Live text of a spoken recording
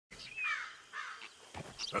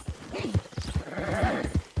I'm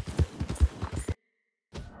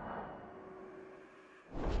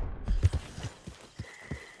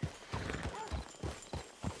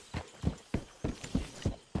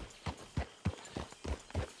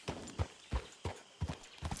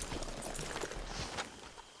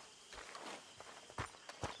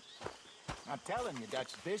telling you,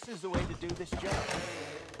 Dutch, this is the way to do this job.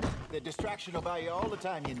 The distraction will buy you all the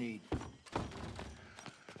time you need.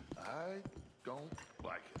 I don't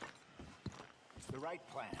like it. It's the right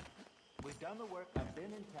plan. We've done the work. I've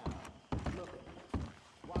been in town, looking,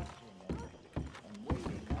 watching, and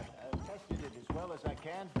waiting. I've tested it as well as I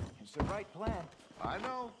can. It's the right plan. I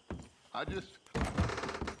know. I just...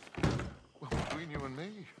 Well, between you and me,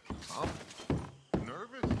 I'm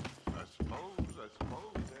nervous. I suppose that's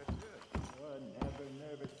it. You're never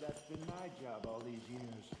nervous. That's been my job all these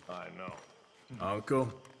years. I know.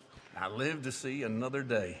 Uncle, I live to see another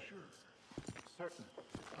day. Certain.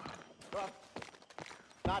 Well,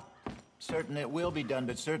 not certain it will be done,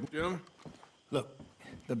 but certain... Jim? Look,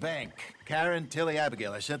 the bank, Karen, Tilly,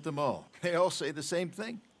 Abigail, I sent them all. They all say the same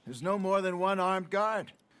thing. There's no more than one armed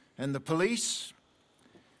guard. And the police?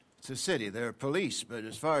 It's a city, there are police, but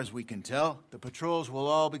as far as we can tell, the patrols will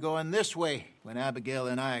all be going this way when Abigail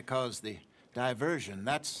and I cause the diversion.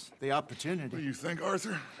 That's the opportunity. What do you think,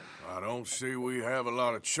 Arthur? I don't see we have a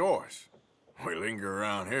lot of choice. We linger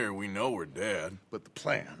around here, we know we're dead. But the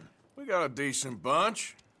plan? We got a decent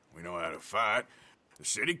bunch. We know how to fight. The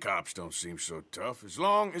city cops don't seem so tough as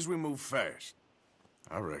long as we move fast.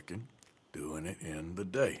 I reckon doing it in the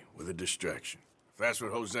day with a distraction. If that's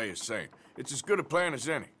what Jose is saying, it's as good a plan as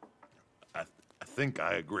any. I think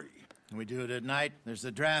I agree. When we do it at night, there's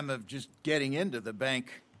the drama of just getting into the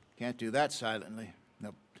bank. Can't do that silently.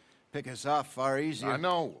 They'll pick us off far easier. I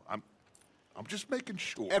know. I'm just making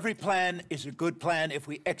sure. Every plan is a good plan if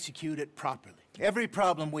we execute it properly. Every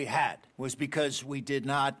problem we had was because we did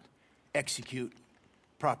not execute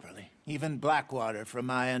properly. Even Blackwater, from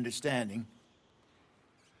my understanding.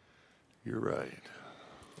 You're right.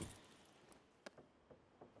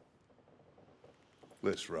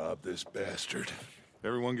 Let's rob this bastard.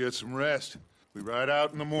 Everyone get some rest. We ride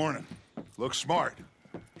out in the morning. Look smart.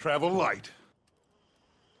 Travel light.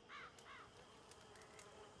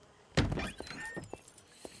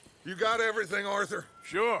 You got everything, Arthur?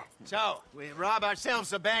 Sure. So, we rob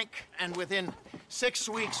ourselves a bank, and within 6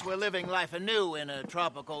 weeks we're living life anew in a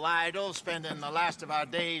tropical idyll, spending the last of our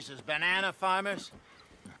days as banana farmers.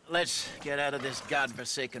 Let's get out of this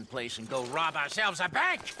godforsaken place and go rob ourselves a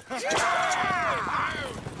bank!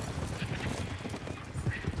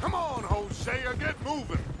 Come on, Hosea, get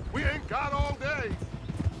moving. We ain't got all day.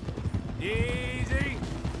 Easy.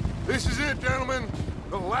 This is it, gentlemen.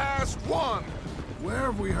 The last one. Where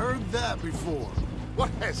have we heard that before? What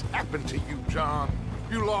has happened to you, John?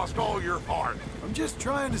 You lost all your heart. I'm just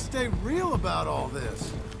trying to stay real about all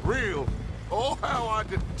this. Real? Oh, how I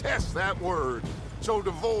detest that word. So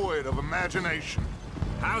devoid of imagination.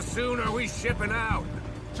 How soon are we shipping out?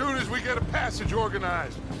 Soon as we get a passage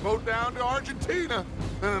organized. Boat down to Argentina,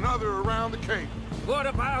 then another around the Cape. What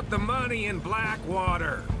about the money in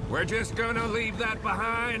Blackwater? We're just gonna leave that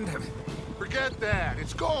behind? Forget that.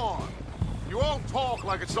 It's gone. You all talk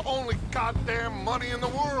like it's the only goddamn money in the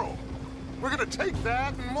world. We're gonna take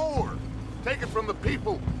that and more. Take it from the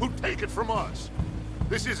people who take it from us.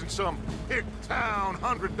 This isn't some hick-town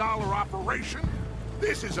 $100 operation.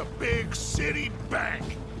 This is a big city bank.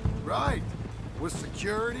 Right. With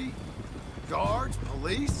security, guards,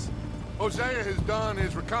 police. Hosea has done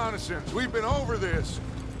his reconnaissance. We've been over this.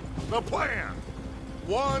 The plan.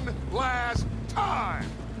 One last time.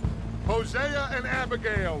 Hosea and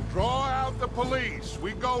Abigail draw out the police.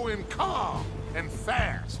 We go in calm and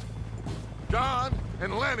fast. John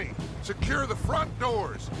and Lenny secure the front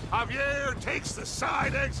doors. Javier takes the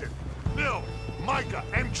side exit. Bill, Micah,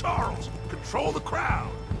 and Charles control the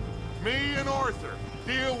crowd. Me and Arthur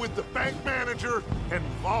deal with the bank manager and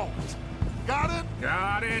vault. Got it?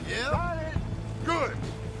 Got it. Yep. Got it! Good.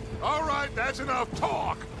 All right, that's enough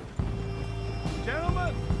talk.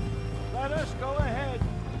 Gentlemen, let us go ahead.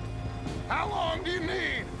 How long do you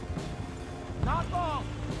need? Not long.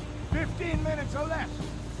 15 minutes or less.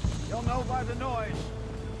 You'll know by the noise.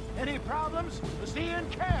 Any problems? We'll see you in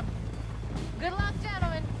camp. Good luck,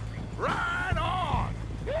 gentlemen. Right on!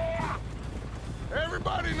 Yeah!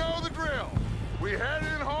 Everybody know the drill. We head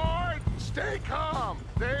in hard, stay calm.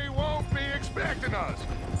 They won't be expecting us.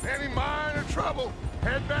 Any minor trouble,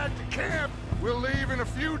 head back to camp. We'll leave in a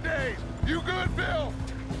few days. You good, Bill?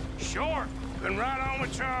 Sure. Then right on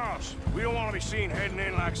with Charles. We don't want to be seen heading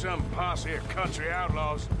in like some posse of country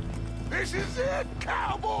outlaws. This is it,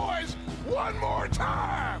 cowboys! One One more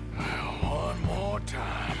time! One more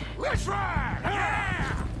time. Let's ride!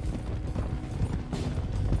 Yeah!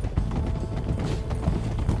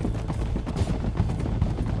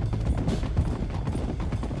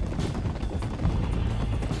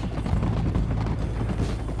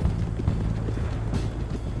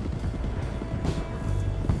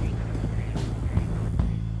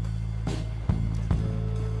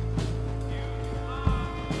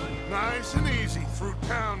 Nice and easy through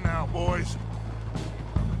town now, boys.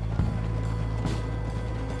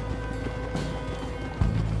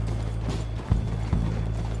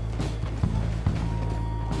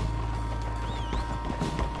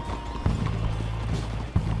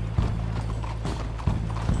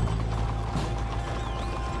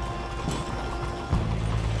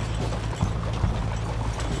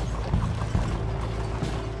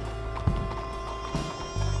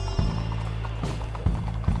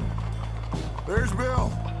 There's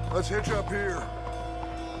Bill. Let's hitch up here.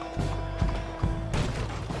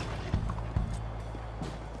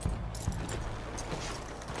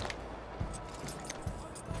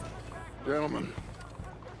 Gentlemen,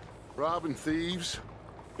 robbing thieves,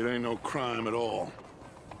 it ain't no crime at all.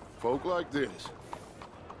 Folk like this,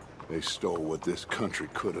 they stole what this country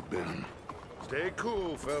could have been. Stay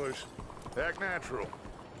cool, fellas. Act natural.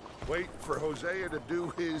 Wait for Hosea to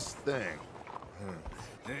do his thing.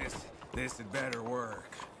 This had better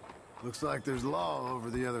work. Looks like there's law over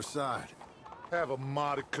the other side. Have a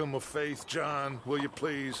modicum of faith, John, will you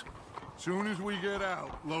please? Soon as we get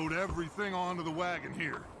out, load everything onto the wagon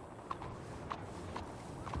here.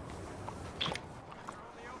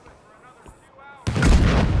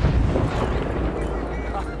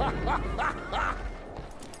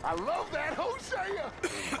 I love that, Hosea!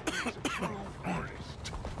 He's a true artist.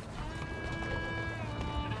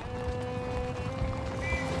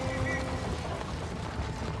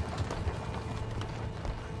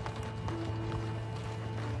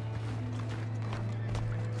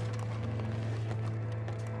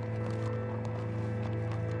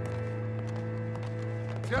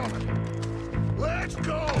 Gentlemen, let's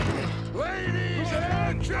go! Ladies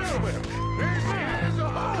and gentlemen, this is a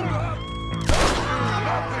hold-up!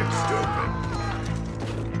 Nothing stupid!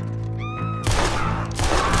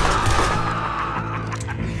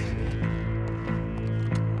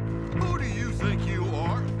 Who do you think you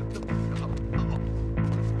are?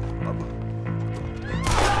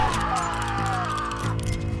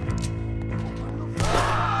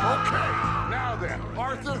 Okay, now then,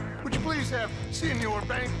 Arthur, would you please have Senior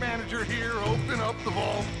Bank Manager here open up the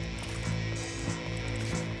vault?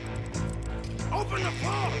 Open the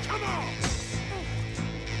vault! Come on!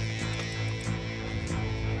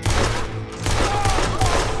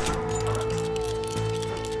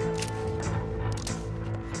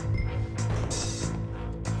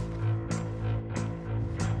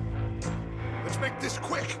 Let's make this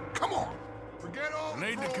quick. Come on. Forget all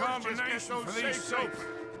Need the drawers, combination just get those for these safes safes.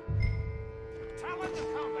 Tell him the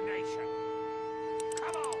combination.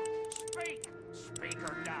 Come on, speak. Speak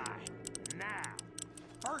or die. Now.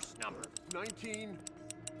 First number. 19,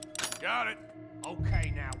 Got it.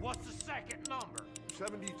 Okay, now, what's the second number?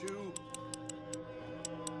 72.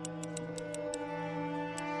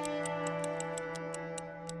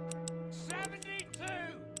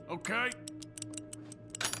 Okay.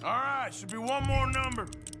 All right, should be one more number.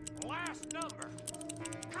 Last number.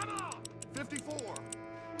 Come on. 54.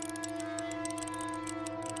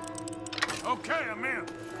 Okay, I'm in.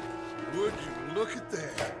 Would you look at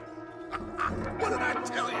that? What did I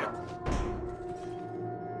tell you?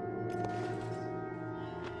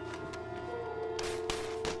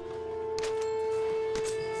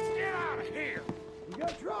 Get out of here. We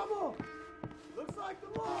got trouble! Looks like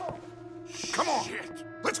the law! Come on. Shit.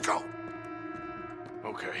 Let's go.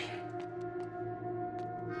 Okay.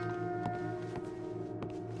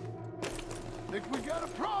 Think we got a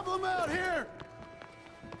problem out here!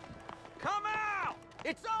 Come out!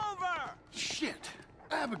 It's over! Shit!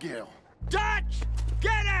 Abigail! Dutch!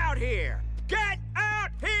 Get out here! Get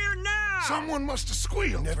out here now! Someone must have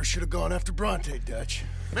squealed. Never should have gone after Bronte, Dutch.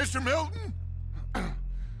 Mr. Milton,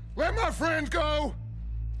 let my friends go.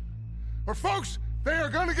 Or folks, they are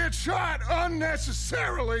gonna get shot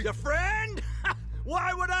unnecessarily. Your friend?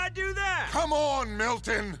 Why would I do that? Come on,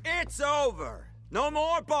 Milton. It's over. No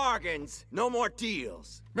more bargains. No more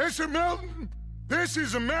deals. Mr. Milton, this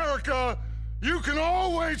is America. You can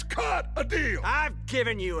always cut a deal. I've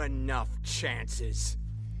given you enough chances.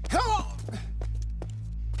 Come on!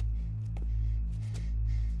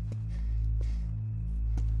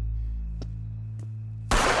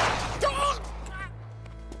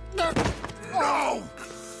 No!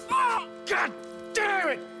 God damn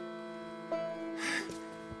it!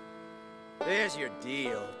 Here's your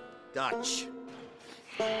deal, Dutch.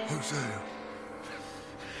 Hosea.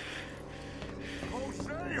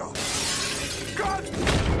 Hosea! God!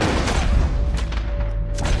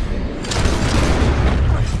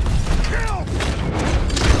 Kill!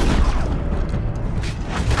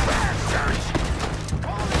 Bastards!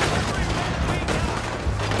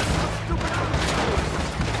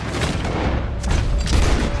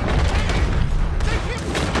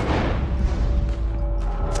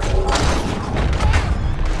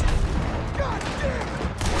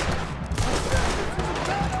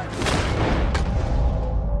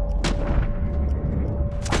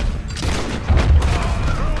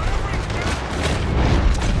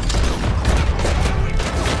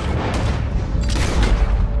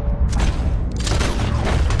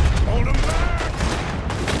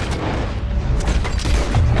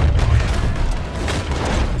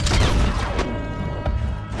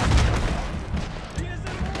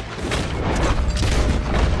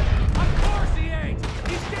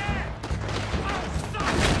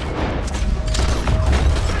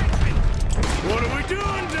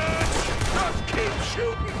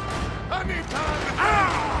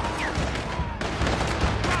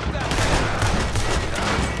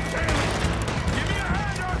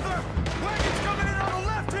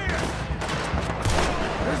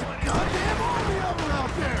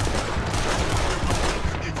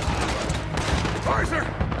 Arthur!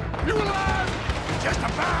 You alive? Just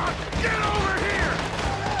about! Get over here!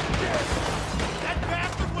 That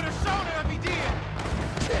bastard would have shown it if he did!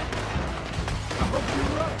 I hope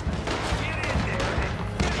you're right. Get in there!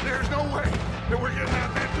 There's no way that we're getting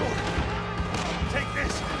out that door! Take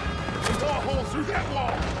this and bore a hole through that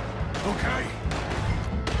wall! Okay?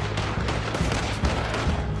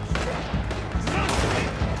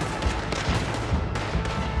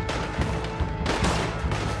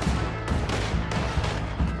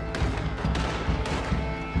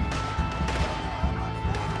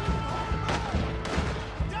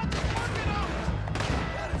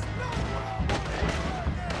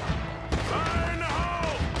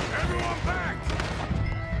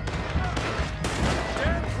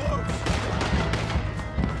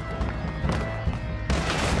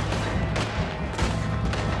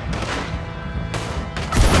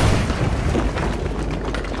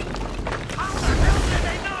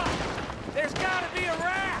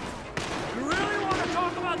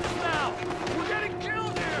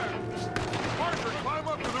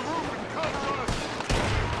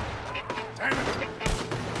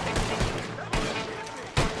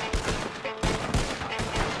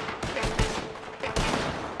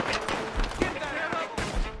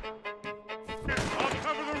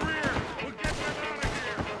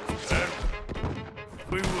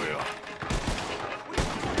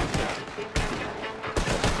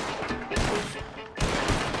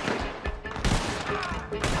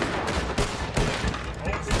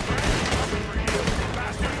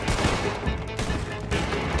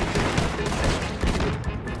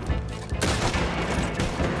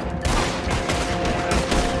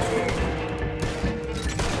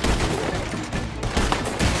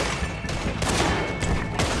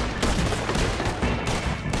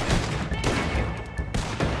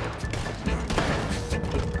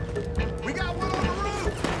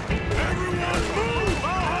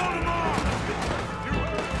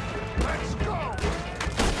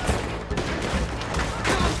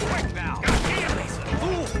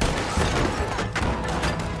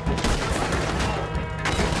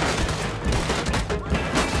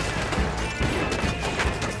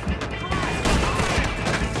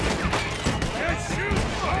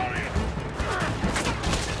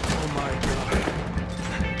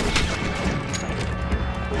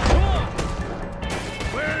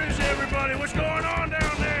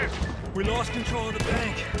 We lost control of the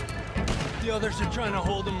bank. The others are trying to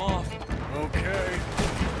hold them off. Okay.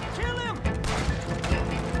 Kill him!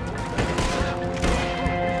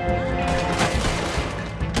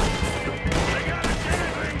 They got a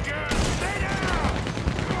Gatling gun! Stay down!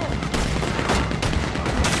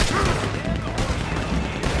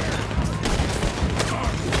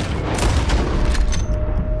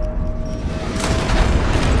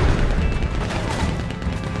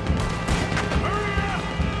 Hurry up!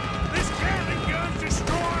 This Gatling gun's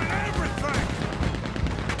destroying everything!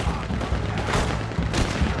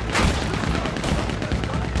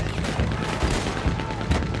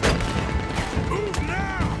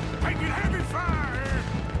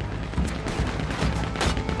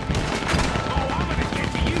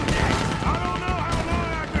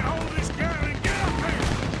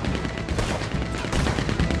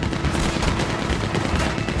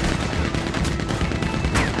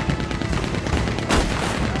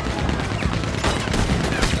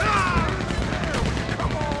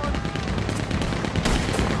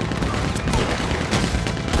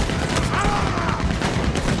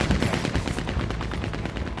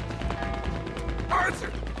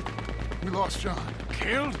 Arthur! We lost John.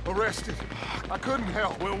 Killed? Arrested. I couldn't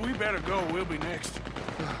help. Well, we better go. We'll be next.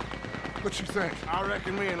 What you think? I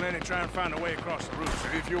reckon me and Lenny try and find a way across the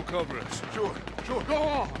roof. See if you'll cover us. Sure, sure. Go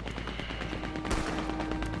on!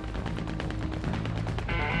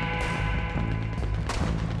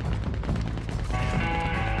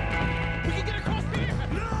 We can get across here!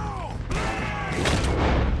 No!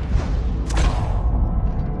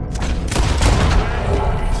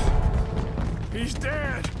 He's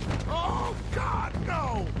dead! Oh, God,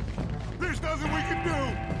 no! There's nothing we can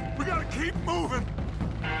do! We gotta keep moving!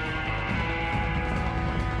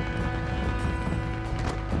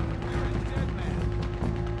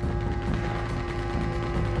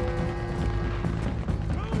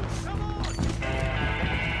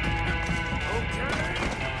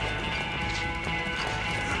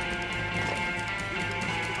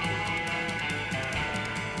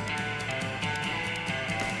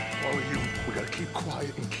 All of you, we gotta keep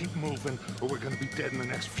quiet and keep moving, or we're gonna be dead in the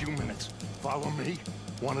next few minutes. Follow me,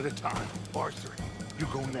 one at a time. Arthur, you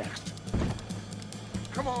go next.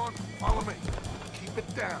 Come on, follow me. Keep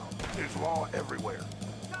it down. There's law everywhere.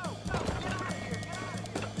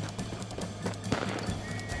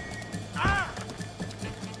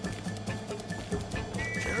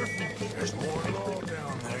 Careful, there's more law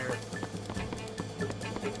down there.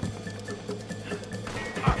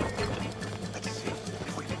 Let's see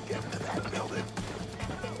if we can get into that building.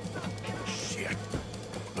 Shit.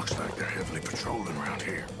 Looks like they're heavily patrolling around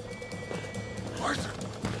here. Arthur!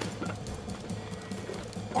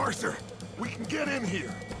 Arthur, we can get in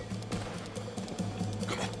here.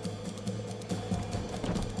 Come on.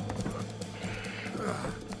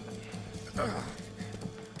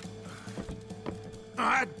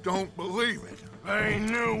 I don't believe it. They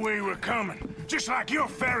knew we were coming. Just like your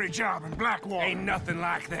ferry job in Blackwater. Ain't nothing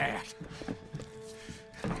like that.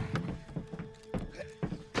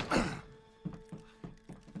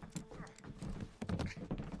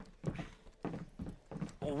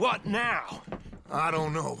 What now? I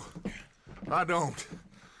don't know. I don't.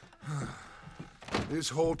 This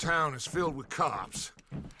whole town is filled with cops.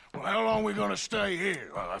 Well, how long we gonna stay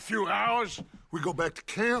here? A few hours? We go back to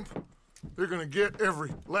camp, they're gonna get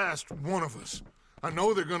every last one of us. I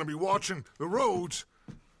know they're gonna be watching the roads.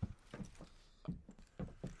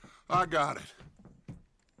 I got it.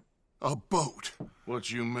 A boat.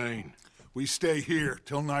 What you mean? We stay here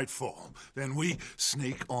till nightfall. Then we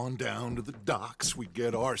sneak on down to the docks. We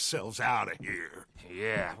get ourselves out of here.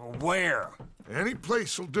 Yeah, where? Any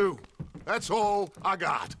place'll do. That's all I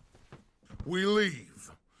got. We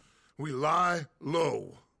leave. We lie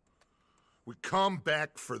low. We come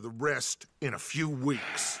back for the rest in a few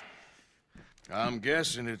weeks. I'm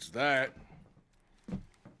guessing it's that.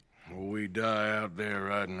 We die out there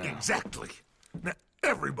right now. Exactly. Now,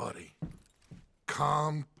 everybody,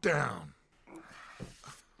 calm down.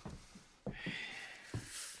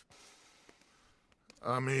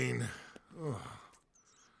 I mean,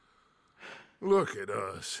 look at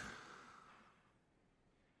us.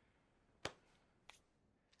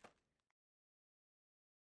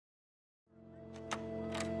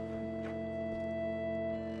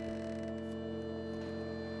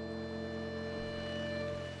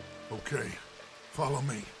 Okay, follow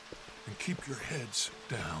me, and keep your heads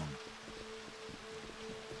down.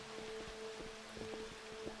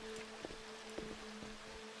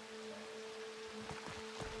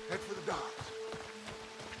 Head for the docks.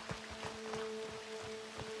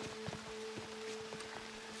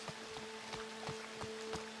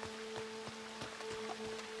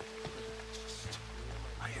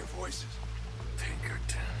 I hear voices.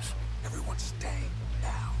 Pinkertons. Everyone stay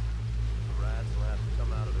down. The rats will have to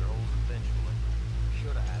come out of their holes eventually.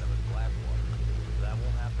 Should have had them in Blackwater. That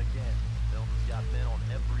won't happen again. Milton's got men on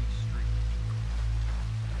every street.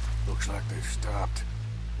 Looks like they've stopped.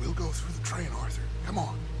 We'll go through the train, Arthur. Come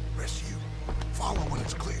on. Rest you. Follow when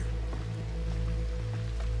it's clear.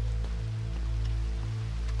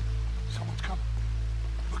 Someone's coming.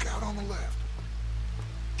 Look out on the left.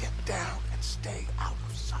 Get down and stay out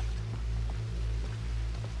of sight.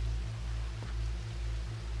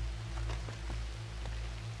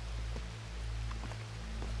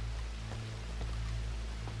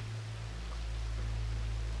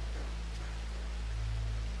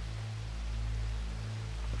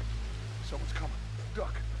 Someone's coming.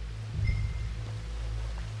 Duck.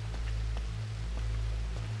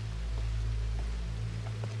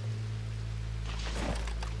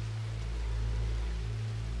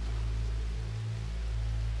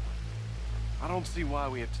 I don't see why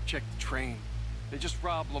we have to check the train. They just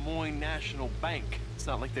robbed Lemoyne National Bank. It's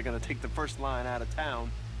not like they're gonna take the first line out of town.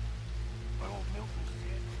 Well,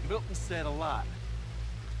 Milton said a lot.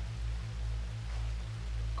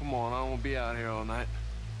 Come on, I don't want to be out here all night.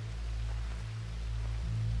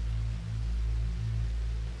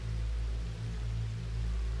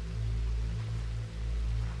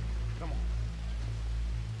 Come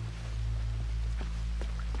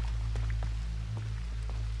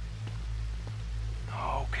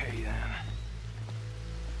on. Okay, then.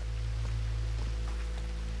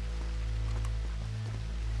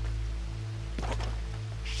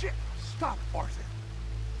 Shit! Stop, Arthur!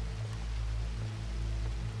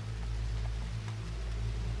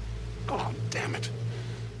 Oh, damn it.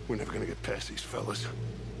 We're never gonna get past these fellas.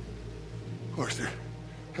 Arthur,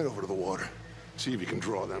 head over to the water. See if you can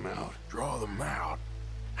draw them out. Draw them out?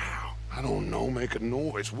 How? I don't know, make a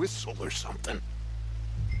noise, whistle or something.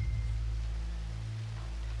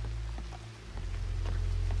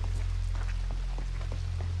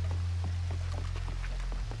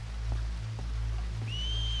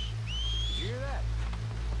 Did you hear that?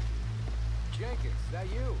 Jenkins, is that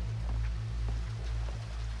you?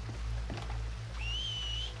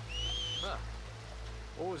 Huh.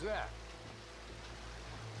 What was that?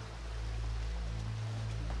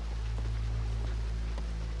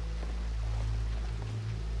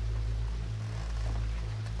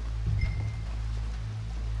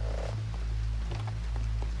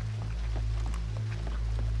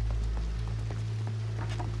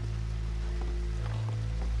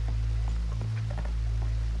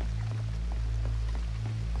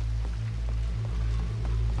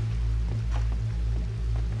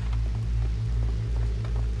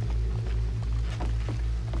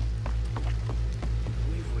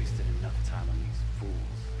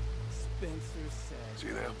 See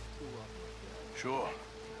them? Sure.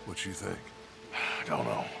 What you think? I don't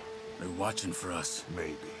know. They're watching for us.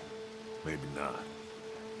 Maybe. Maybe not.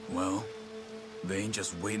 Well, they ain't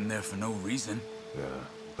just waiting there for no reason. Yeah.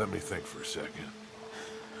 Let me think for a second.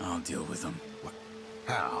 I'll deal with them. What?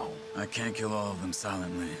 How? I can't kill all of them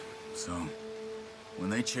silently, so... when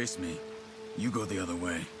they chase me, you go the other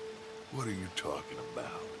way. What are you talking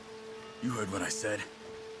about? You heard what I said.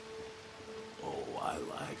 Oh, I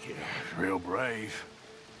like it. Real brave.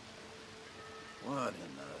 What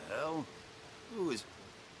in the hell? Who is...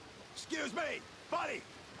 Excuse me, buddy!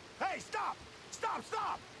 Hey, stop! Stop,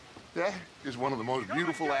 stop! That is one of the most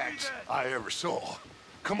beautiful acts I ever saw.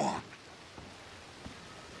 Come on.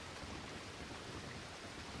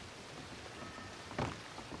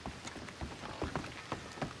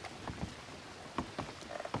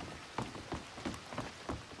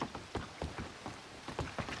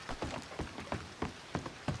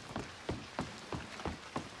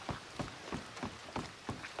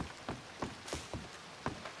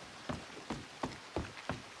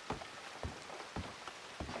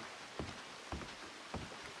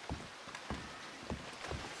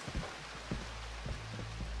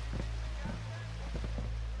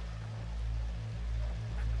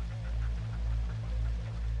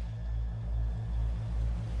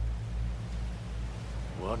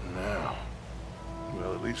 What now?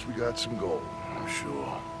 Well, at least we got some gold. I'm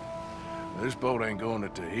sure. This boat ain't going to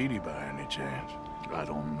Tahiti by any chance. I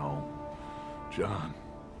don't know. John,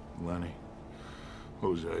 Lenny,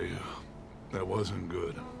 Hosea, that wasn't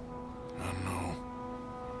good. I know.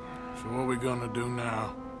 So what are we gonna do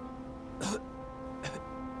now?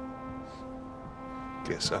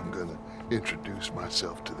 Guess I'm gonna introduce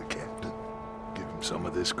myself to the captain. Give him some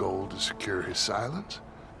of this gold to secure his silence,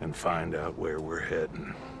 and find out where we're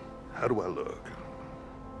heading. How do I look?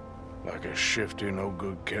 Like a shifty,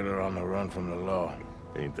 no-good killer on the run from the law.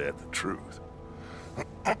 Ain't that the truth?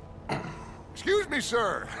 Excuse me,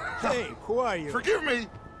 sir. Hey, who are you? Forgive me.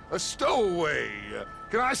 A stowaway.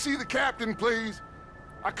 Can I see the captain, please?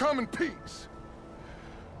 I come in peace.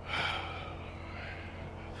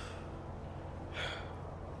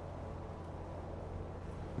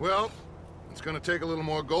 Well, it's gonna take a little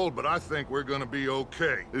more gold, but I think we're gonna be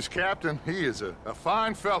okay. This captain, he is a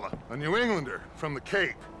fine fella, a New Englander from the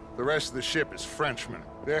Cape. The rest of the ship is Frenchmen.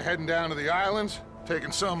 They're heading down to the islands,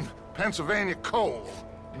 taking some Pennsylvania coal.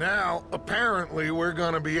 Now, apparently, we're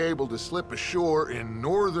gonna be able to slip ashore in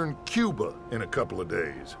northern Cuba in a couple of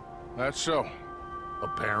days. That's so.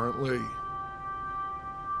 Apparently.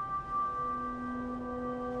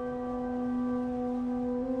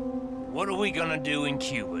 What are we gonna do in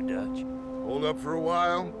Cuba, Dutch? Hold up for a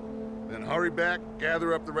while, then hurry back,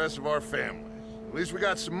 gather up the rest of our families. At least we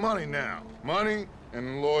got some money now. Money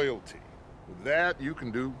and loyalty. With that, you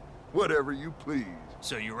can do whatever you please.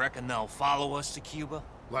 So you reckon they'll follow us to Cuba?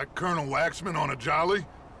 Like Colonel Waxman on a jolly?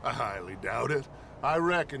 I highly doubt it. I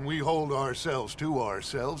reckon we hold ourselves to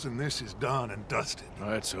ourselves, and this is done and dusted.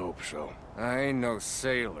 Let's hope so. I ain't no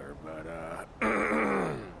sailor, but,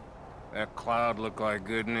 That cloud look like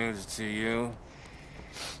good news to you?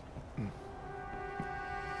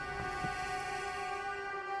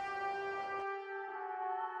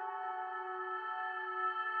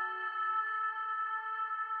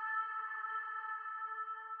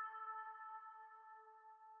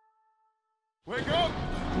 Wake up!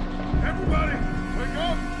 Everybody! Wake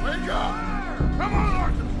up! Wake up! Come on,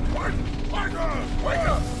 Arthur! Wake up! Wake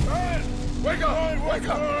up! Wake up! Wake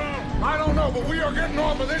up! I don't know, but we are getting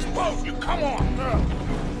off of this boat! You come on!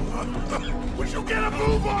 Would you get a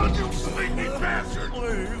move on, you sleepy bastard?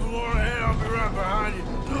 Please, go on ahead. I'll be right behind you.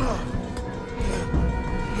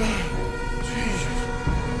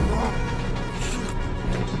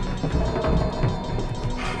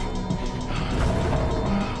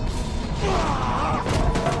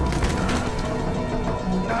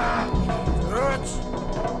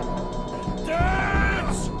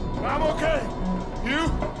 Dance! I'm okay.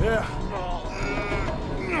 You? Yeah.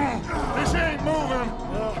 This ain't moving.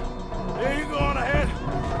 Yeah, you go on ahead.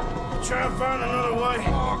 Try and find another way.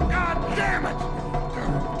 Oh, God damn it!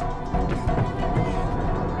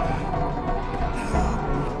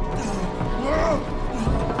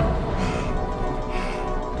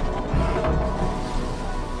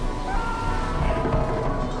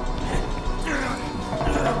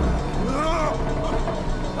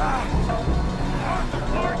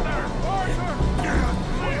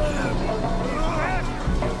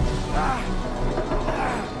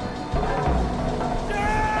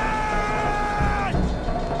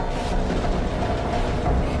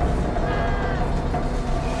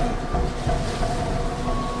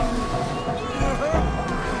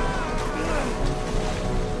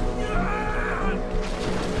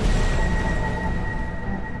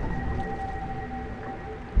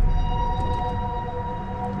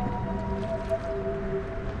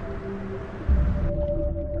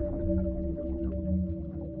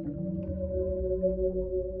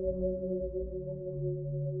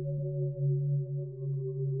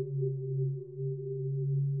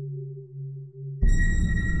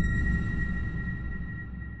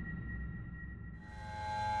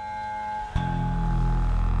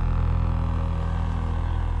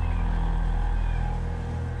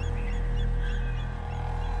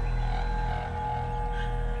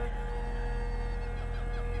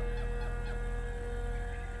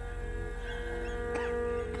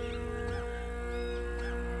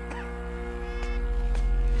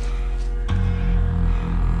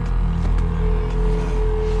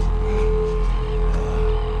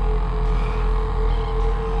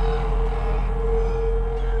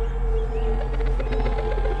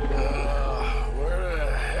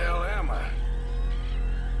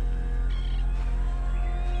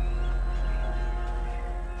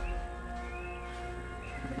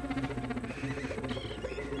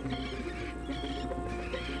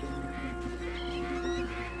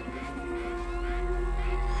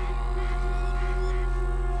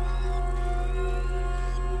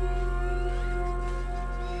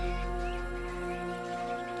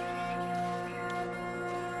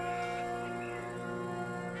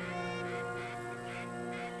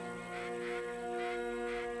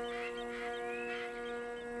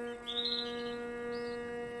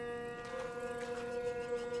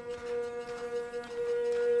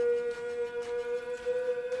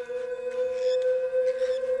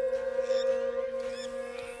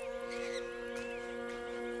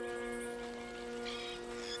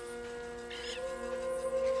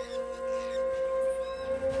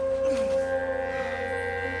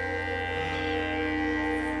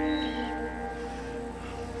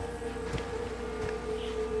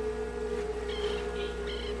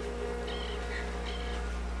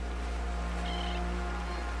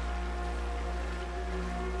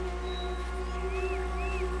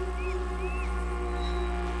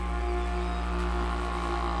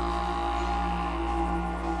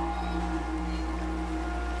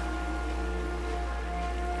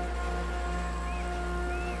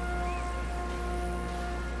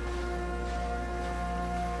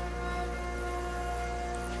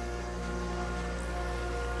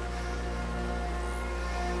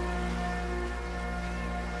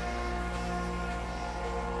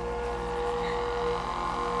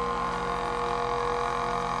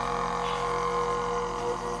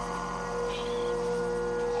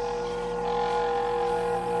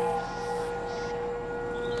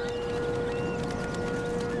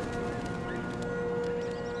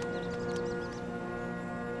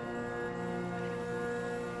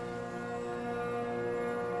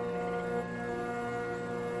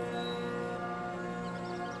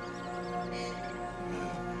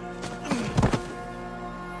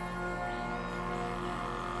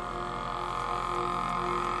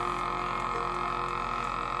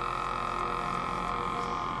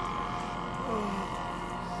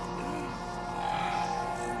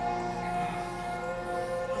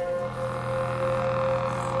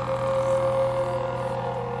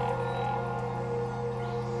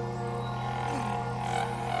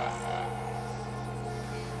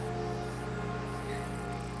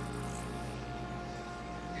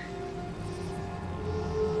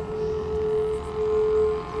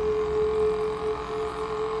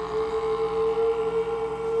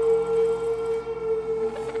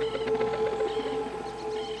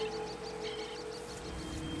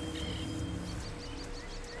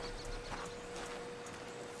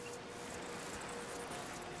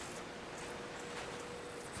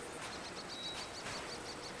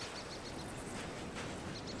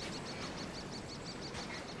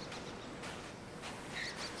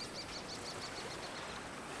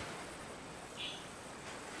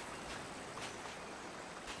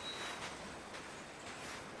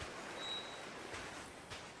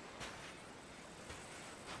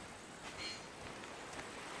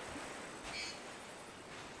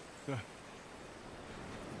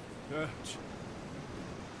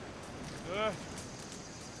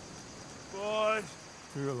 Boys.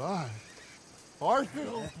 You're alive. Are you?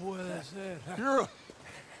 No puede ser.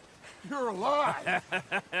 You're alive.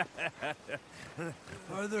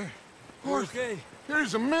 Arthur, Okay. It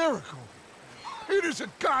is a miracle. It is a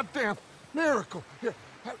goddamn miracle. Here,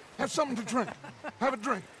 have something to drink. Have a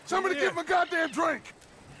drink. Somebody give him a goddamn drink.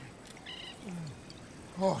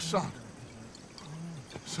 Oh, son.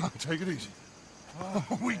 Son, take it easy.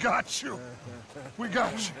 Oh, we got you. We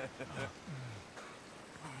got you.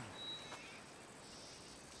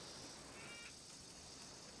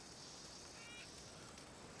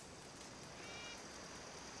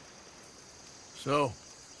 So,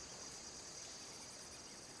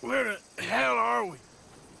 where the hell are we?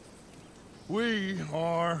 We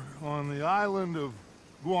are on the island of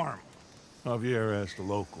Guam. Javier asked a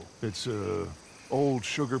local. It's a old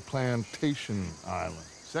sugar plantation island.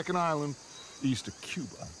 Second island east of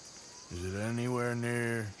Cuba. Is it anywhere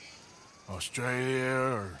near Australia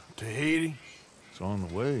or Tahiti? It's on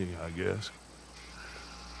the way, I guess.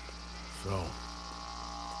 So,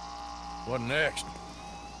 what next?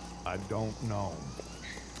 I don't know.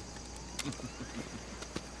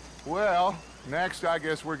 Well, next I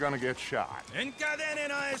guess we're gonna get shot.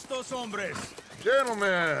 Encadenen a estos hombres.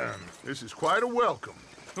 Gentlemen, this is quite a welcome.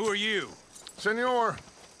 Who are you? Senor,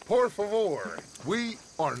 por favor, we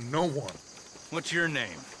are no one. What's your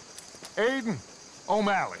name? Aiden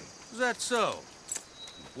O'Malley. Is that so?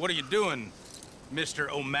 What are you doing,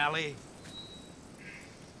 Mr. O'Malley?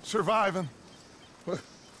 Surviving.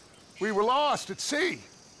 We were lost at sea.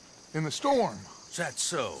 In the storm. Is that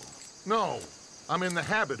so? No. I'm in the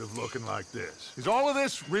habit of looking like this. Is all of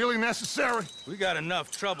this really necessary? We got enough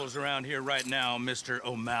troubles around here right now, Mr.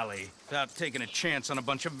 O'Malley, without taking a chance on a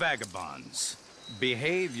bunch of vagabonds.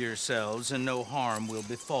 Behave yourselves and no harm will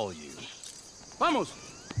befall you. Vamos!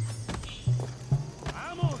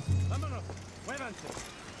 Vamos! Vámonos! Muévanse!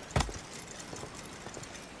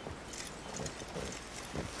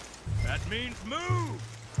 That means move!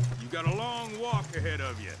 You got a long walk ahead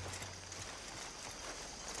of you.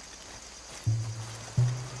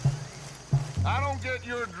 I don't get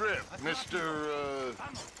your drift, Mr.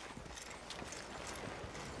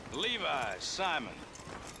 Levi Simon,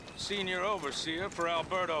 Senior Overseer for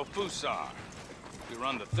Alberto Fusar. We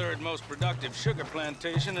run the third most productive sugar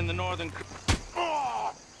plantation in the northern...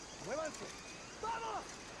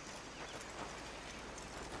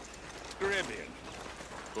 Caribbean.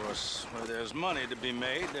 Of course, where there's money to be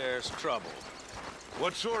made, there's trouble.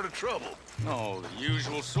 What sort of trouble? Oh, the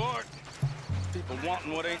usual sort. People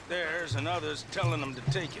wanting what ain't theirs and others telling them to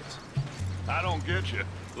take it. I don't get you.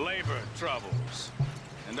 Labor troubles.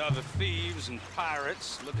 And other thieves and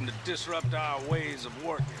pirates looking to disrupt our ways of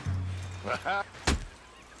working.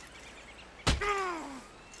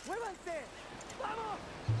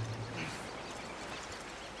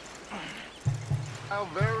 How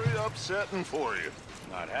very upsetting for you.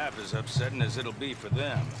 Not half as upsetting as it'll be for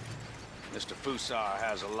them. Mr. Fusar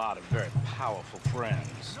has a lot of very powerful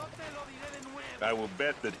friends. I will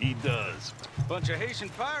bet that he does. Bunch of Haitian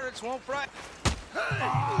pirates won't frighten...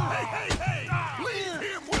 Hey! Leave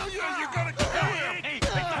him, will you? You're gonna kill him!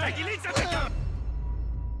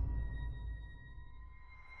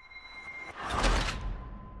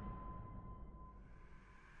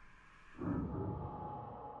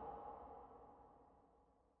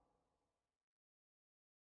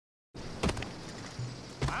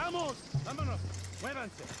 Vamos! Vámonos!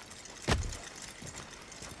 Muévanse!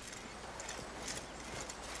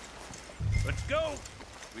 Let's go!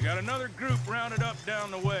 We got another group rounded up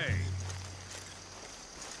down the way.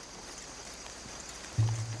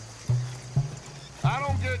 I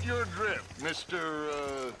don't get your drift,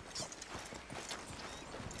 Mr.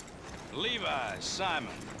 Levi Simon,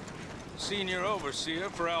 Senior Overseer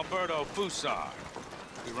for Alberto Fusar.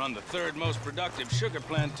 We run the third most productive sugar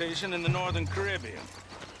plantation in the northern Caribbean.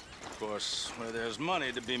 Of course, where there's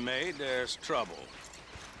money to be made, there's trouble.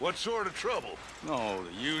 What sort of trouble? Oh,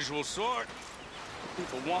 the usual sort.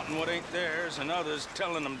 People wanting what ain't theirs and others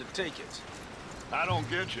telling them to take it. I don't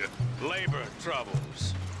get you. Labor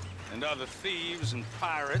troubles. And other thieves and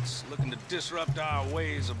pirates looking to disrupt our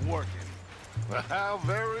ways of working. How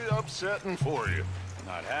very upsetting for you.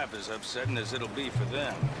 Not half as upsetting as it'll be for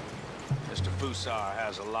them. Mr. Fusar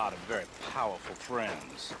has a lot of very powerful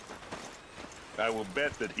friends. I will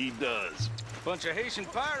bet that he does. Bunch of Haitian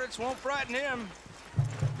pirates won't frighten him.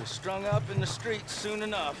 They're strung up in the streets soon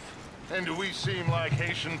enough. And do we seem like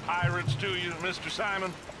Haitian pirates to you, Mr.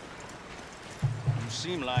 Simon? You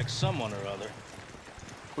seem like someone or other.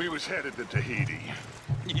 We was headed to Tahiti.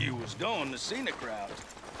 You was going to scenic route.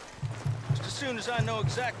 Just as soon as I know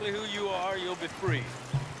exactly who you are, you'll be free.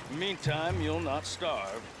 In the meantime, you'll not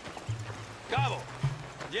starve. Cabo,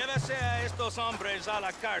 llévese a estos hombres a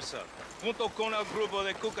la cárcel, junto con el grupo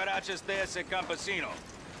de cucarachas de ese campesino.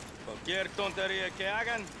 Cualquier tontería que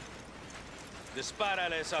hagan,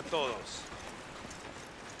 dispárales a todos.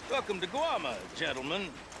 Welcome to Guama, gentlemen.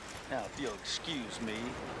 Now, if you'll excuse me.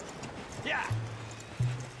 Yeah!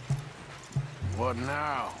 What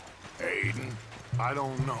now, Aiden? I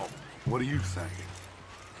don't know. What are you thinking?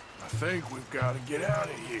 I think we've got to get out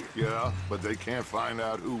of here. Yeah, but they can't find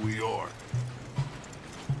out who we are.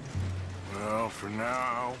 Well, for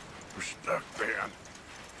now, we're stuck, Ben.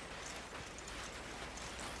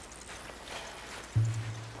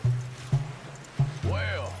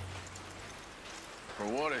 Well, for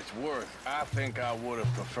what it's worth, I think I would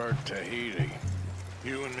have preferred Tahiti.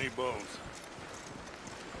 You and me both.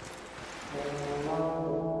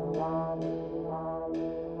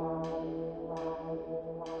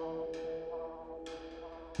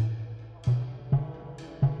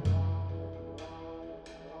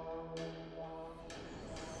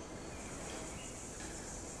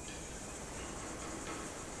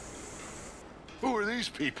 Who are these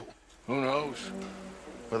people? Who knows?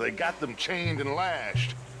 Well, they got them chained and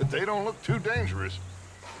lashed, but they don't look too dangerous.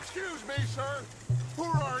 Excuse me, sir. Who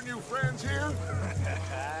are our new friends here?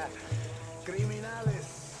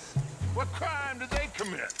 Criminales. What crime did they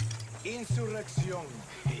commit? Insurrección.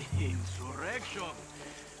 Insurrection?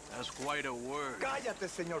 That's quite a word. Cállate,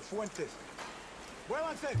 señor Fuentes.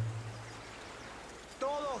 Muévanse.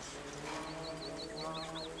 Todos.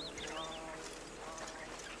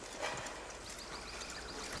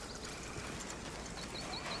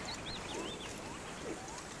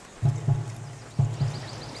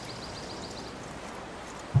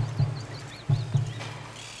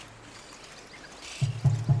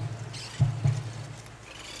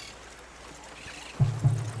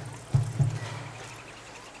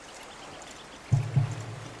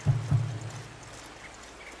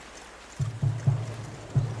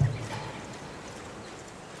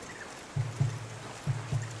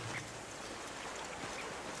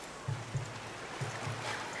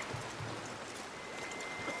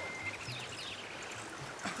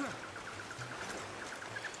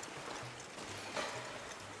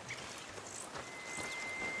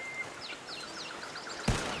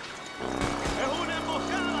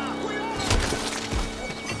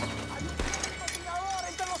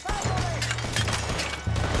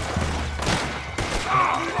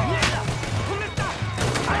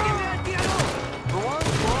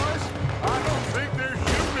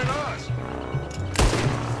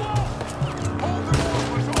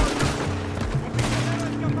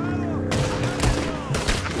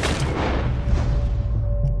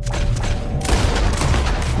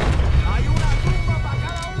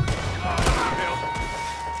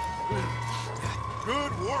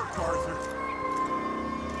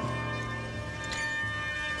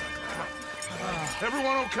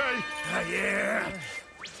 Everyone okay? Yeah.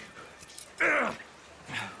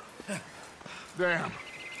 Damn.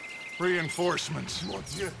 Reinforcements. Mon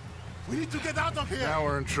Dieu. We need to get out of here. Now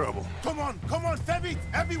we're in trouble. Come on, fais vite.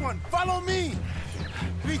 Everyone, follow me.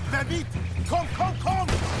 Vite, fais vite. Come.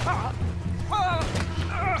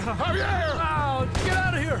 Javier! Oh, get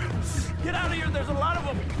out of here! Get out of here, there's a lot of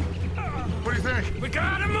them! What do you think? We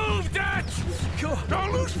gotta move, Dutch! Go!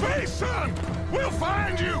 Don't lose face, son! We'll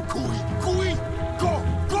find you! Cooey, go!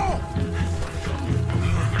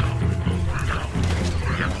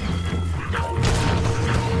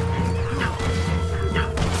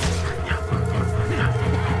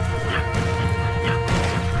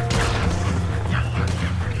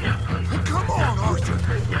 Come on, Arthur!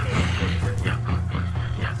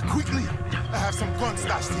 Quickly! I have some guns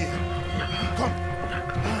stashed here. Come!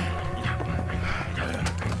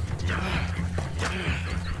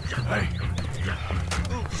 Hey.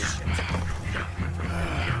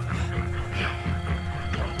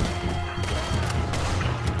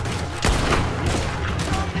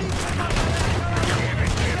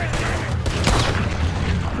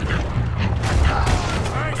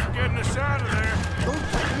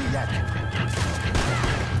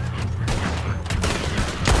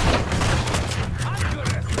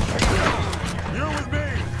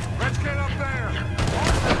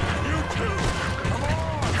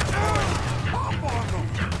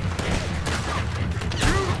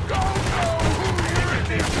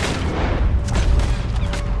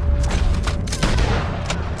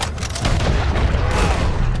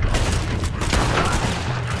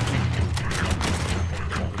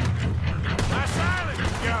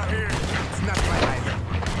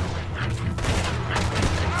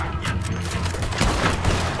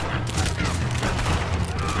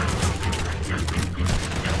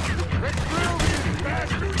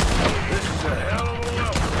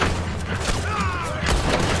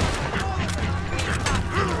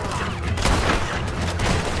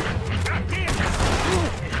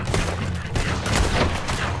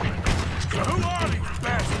 Who are these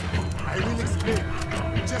bastards? I will explain.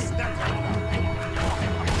 Just stand down.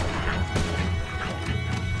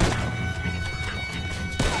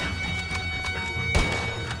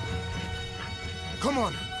 Come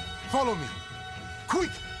on, follow me.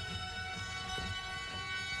 Quick!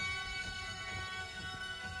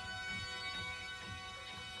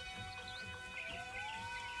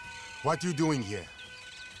 What you doing here?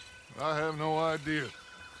 I have no idea.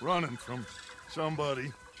 Running from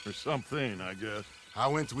somebody or something, I guess.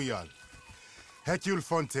 How went we on? Hercule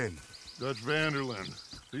Fontaine. Dutch Vanderlyn.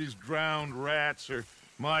 These drowned rats are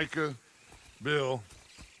Micah, Bill,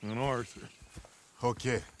 and Arthur.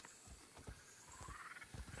 Okay.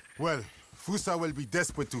 Well, Fusa will be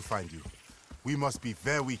desperate to find you. We must be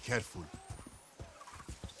very careful.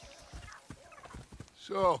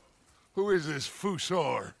 So, who is this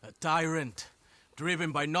Fusar? A tyrant,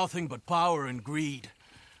 driven by nothing but power and greed.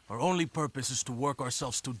 Our only purpose is to work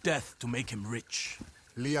ourselves to death to make him rich.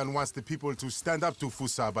 Leon wants the people to stand up to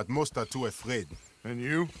Fusa, but most are too afraid. And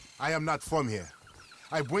you? I am not from here.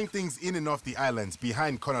 I bring things in and off the islands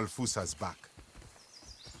behind Colonel Fusa's back.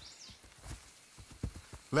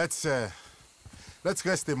 Let's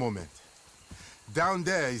rest a moment. Down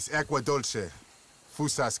there is Agua Dulce,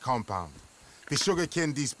 Fusa's compound. The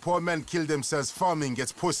sugarcane these poor men kill themselves farming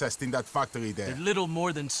gets processed in that factory there. They're little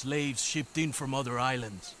more than slaves shipped in from other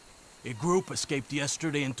islands. A group escaped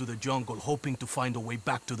yesterday into the jungle, hoping to find a way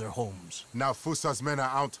back to their homes. Now Fusa's men are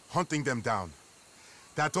out, hunting them down.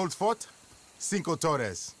 That old fort? Cinco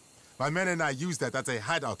Torres. My men and I use that as a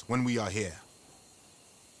hideout when we are here.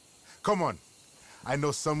 Come on. I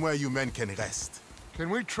know somewhere you men can rest. Can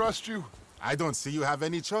we trust you? I don't see you have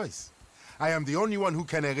any choice. I am the only one who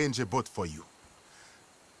can arrange a boat for you.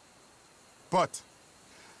 But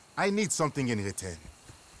I need something in return.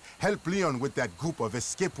 Help Leon with that group of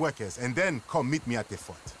escaped workers, and then come meet me at the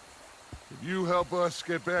fort. If you help us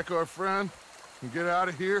get back our friend and get out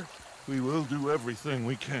of here, we will do everything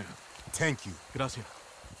we can. Thank you. Gracias.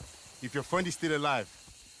 If your friend is still alive,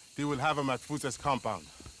 they will have him at Fusa's compound.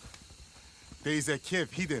 There is a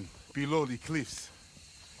cave hidden below the cliffs.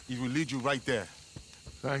 It will lead you right there.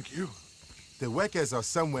 Thank you. The workers are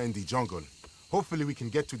somewhere in the jungle. Hopefully we can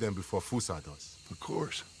get to them before Fusa does. Of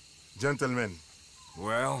course. Gentlemen.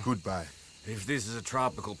 Well, goodbye. If this is a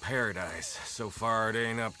tropical paradise, so far it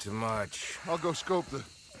ain't up to much. I'll go scope the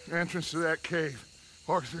entrance to that cave.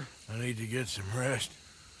 Arthur? I need to get some rest.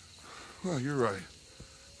 Well, you're right.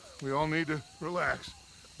 We all need to relax.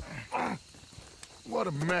 What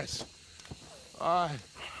a mess. I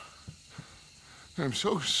am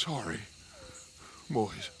so sorry,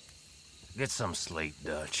 boys. Get some slate,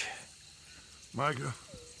 Dutch. Micah,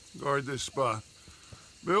 guard this spot.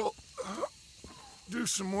 Bill, do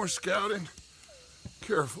some more scouting.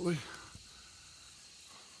 Carefully.